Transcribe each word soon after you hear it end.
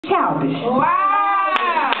childish.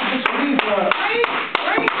 Wow!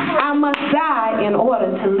 I must die in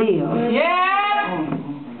order to live. Yeah!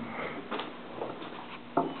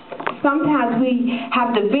 Sometimes we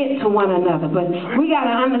have to vent to one another, but we got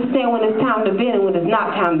to understand when it's time to vent and when it's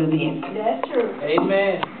not time to vent. That's true.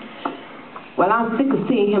 Amen. Well, I'm sick of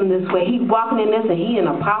seeing him this way. He's walking in this, and he an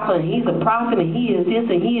apostle, and he's a prophet, and he is this,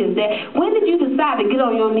 and he is that. When did you decide to get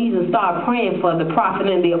on your knees and start praying for the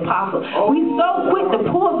prophet and the apostle? We so quick to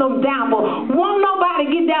pull them down, but won't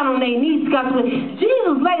nobody get down on their knees, because when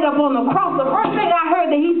Jesus laid up on the cross, the first thing I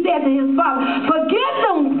heard that he said to his Father, forgive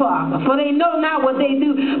them, Father, for they know not what they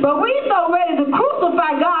do. But we so ready to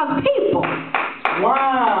crucify God's people.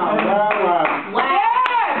 Wow. Wow.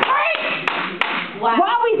 Why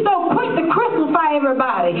are we so quick to crucify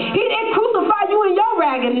everybody? He didn't crucify you in your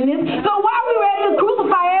raggedness, so why are we ready to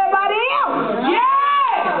crucify everybody else?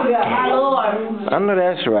 Yeah! My Lord. I know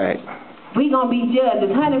that's right. We're going to be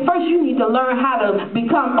judges. Honey, first you need to learn how to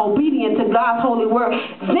become obedient to God's holy word.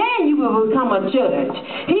 Then you will become a judge.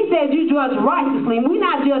 He said you judge righteously. We're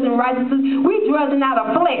not judging righteously. We're judging out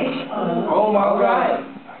of flesh. Oh, my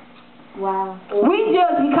God. Wow. We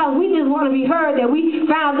judge because we just want to be heard that we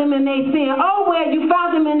found them in their sin. Oh, well, you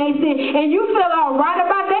found them in their sin, and you feel all right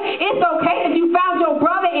about that. It's okay if you found your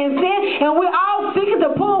brother in sin, and we're all seeking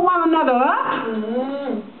to pull one another up.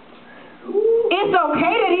 It's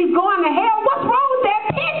okay that he's going to hell. What's wrong with that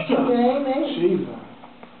picture? Jesus.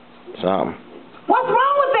 Something. What's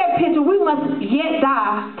wrong with that picture? We must yet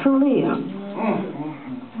die to live.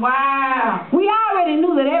 Wow. We already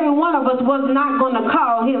knew that every one of us was not going to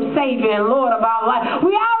call him Savior and Lord of our life.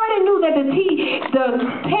 We already knew that the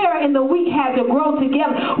terror and the weak had to grow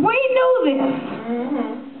together. We knew this.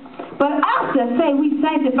 But us that say we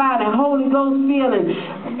sanctified and Holy Ghost filled and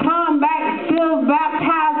come back, filled,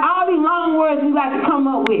 baptized, all these long words we like to come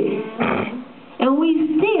up with. And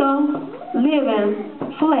we still living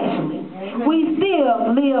fleshly. We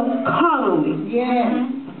still live carnally.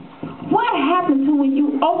 Yeah. What happened to when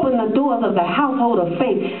you opened the doors of the household of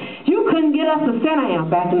faith? You couldn't get us to sit down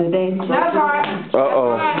back in the day. That's right.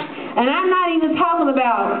 Uh-oh. And I'm not even talking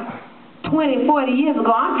about 20, 40 years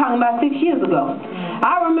ago. I'm talking about 6 years ago.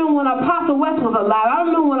 I remember when Apostle West was alive. I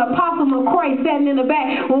remember when Apostle McCoy sat in the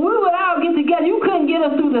back. When we would all get together, you couldn't get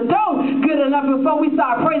us through the door good enough before we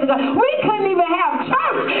started praising God. We couldn't even have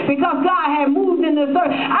church because God had moved in this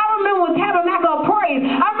earth. I remember when Tabernacle praise.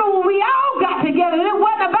 I remember when we all got together. And it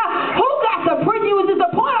wasn't about who got to preach. It was just the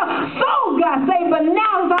point of souls got saved. But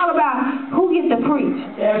now it's all about who gets to preach.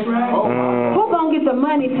 That's right. Who gonna get the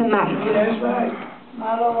money tonight? That's right.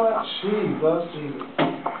 My Lord. Jesus.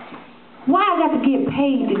 Why I got to get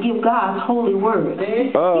paid to give God's holy word? He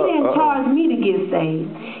didn't charge me to get saved.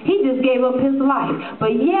 He just gave up his life.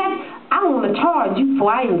 But yet, I want to charge you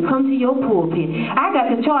before I even come to your pulpit. I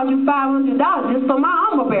got to charge you $500 just for my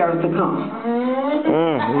armor bearers to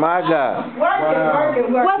come. My God.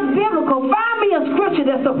 Working. What's biblical? Find me a scripture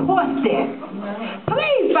that supports that.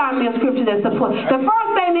 Please find me a scripture that supports. The first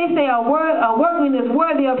thing they say, a workman is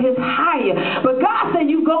worthy of his hire. But God said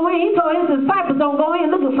you go in. He told his disciples don't go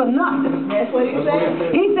in looking for nothing. That's what he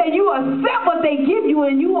said. He said you accept what they give you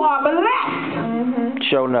and you are blessed.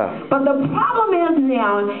 Sure enough. But the problem is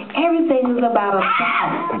now, everything is about a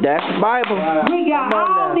dollar. That's the Bible. We got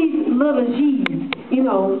all these little G's. You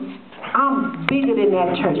know, I'm bigger than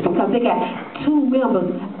that church because they got 2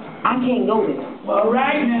 members. I can't go there. Well,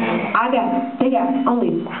 right now. They got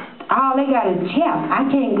only, all they got is chaps. I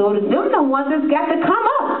can't go to them. The ones that's got to come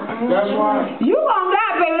up. That's right. You gonna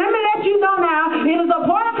die, baby. Let me let you know now. It is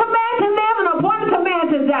appointed to man to live and appointed to man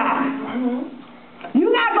to die.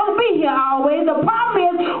 You're not going to be here always. The problem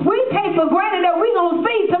is we take for granted that we're going to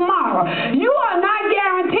see tomorrow. You are not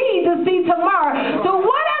guaranteed to see tomorrow. So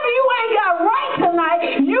whatever you ain't got right tonight,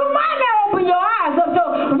 you might not open your eyes up. So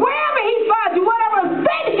wherever he finds you, whatever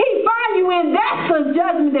state he finds you in, that's the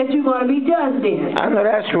judgment that you're going to be judged in. I know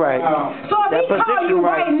that's right. So if he call you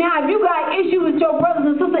right now, if you got issues with your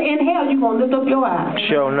brothers and sisters in hell, you're going to lift up your eyes.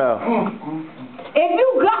 Sure enough. If you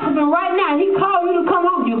gossiping right now, he called you to come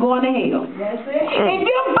home, you're going to hell. That's it. If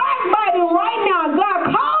you're backbiting right now,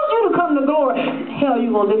 God calls you to come to glory, hell,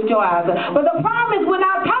 you're going to lift your eyes up. But the problem is we're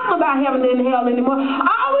not talking about heaven and hell anymore.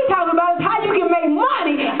 All we're talking about is how you can make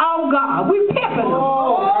money off God. We pimping them.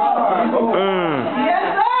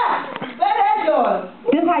 Yes, sir. Say that, Lord.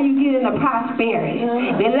 This is how you get into prosperity.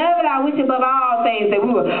 Beloved, I wish above all things that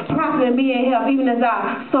we were prosper and be in health, even as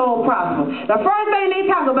our soul prosper. The first thing they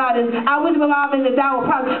talk about is, I wish above all things that thou will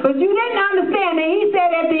prosper. But you didn't understand that he said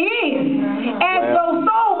at the end, as your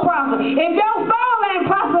soul prosper. If your soul ain't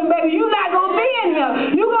prospering, baby, you're not going to be in here.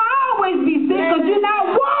 You're going to always be sick because you're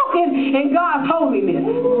not walking in God's holiness.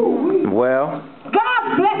 Well.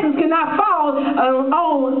 God's blessings cannot fall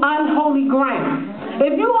on unholy ground.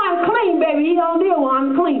 If you unclean, baby, he don't deal with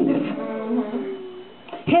uncleanness.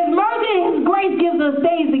 His mercy and his grace gives us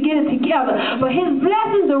days to get it together. But his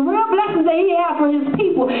blessings, the real blessings that he has for his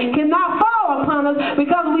people, cannot fall upon us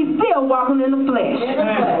because we still walking in the flesh.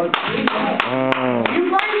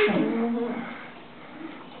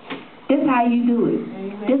 This is how you do it.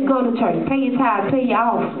 Just go to church, pay your tithes, pay your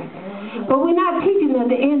offering. But we're not teaching them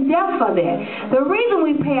the in-depth of that. The reason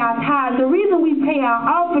we pay our tithes, the reason we pay our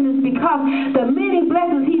offering is because the many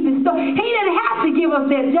blessings he bestowed. He didn't have to give us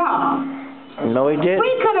that job. No, he didn't.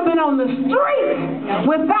 We could have been on the street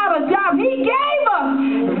without a job. He gave us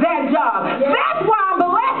that job. That's why I'm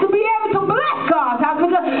blessed to be able to bless God's house,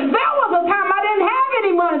 because there was a time I didn't have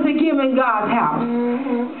any money to give in God's house.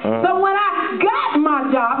 So when I got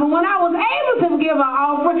my job and when I was able to give an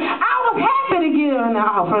offering, I was happy to give in the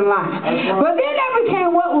offering line. But then that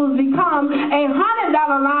became what was become a $100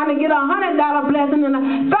 line to get a $100 blessing and a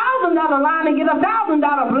 $1,000 line to get a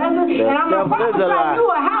 $1,000 blessing. And I'm going to prophesy you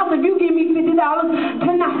a house if you give me $50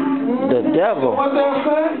 tonight. The devil. What's that,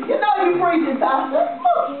 son? You know you preaching, Doctor.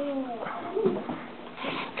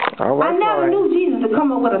 All right, I never knew Jesus to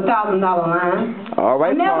come up with a $1,000 line. All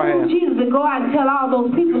right, I never knew Parham. Jesus to go out and tell all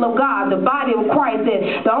those people of God, the body of Christ, that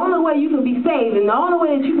the only way you can be saved and the only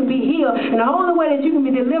way that you can be healed and the only way that you can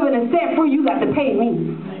be delivered and set free, you got to pay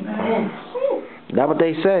me. That's what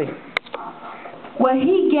they say. Well,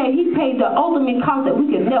 he paid the ultimate cost that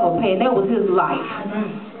we could never pay, and that was his life.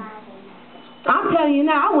 I'm telling you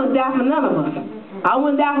now, I wouldn't die for none of us. I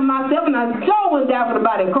wouldn't die for myself, and I sure wouldn't die for the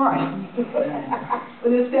body of Christ.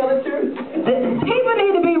 But it's tell the truth. People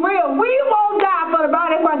need to be real. We won't die for the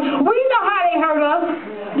body of Christ. We know how they hurt us.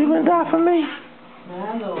 You gonna die for me?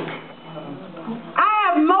 I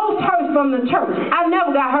have most hurt from the church. I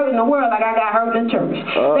never got hurt in the world like I got hurt in the church.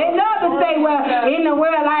 They love to say, well, in the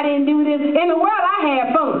world I didn't do this. In the world I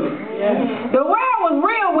had fun. The world was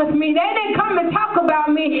real with me. They didn't come and talk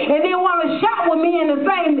about me and then want to shop with me in the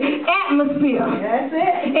same atmosphere. That's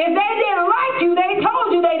it. If they didn't like you, they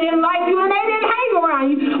told you they didn't like you and they didn't hang around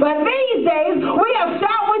you. But these days, we'll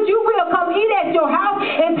shop with you. We'll come eat at your house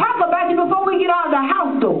and talk about you before we get out of the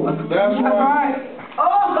house doors. That's right.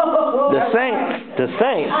 Oh. The saints. The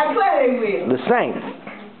saints. I declare they will. The saints.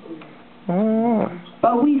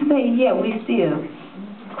 But we say, yeah, we still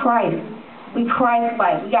Christ. We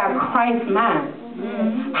Christ-like. We got Christ mind.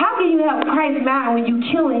 How can you have Christ mind when you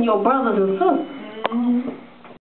killing your brothers and sisters?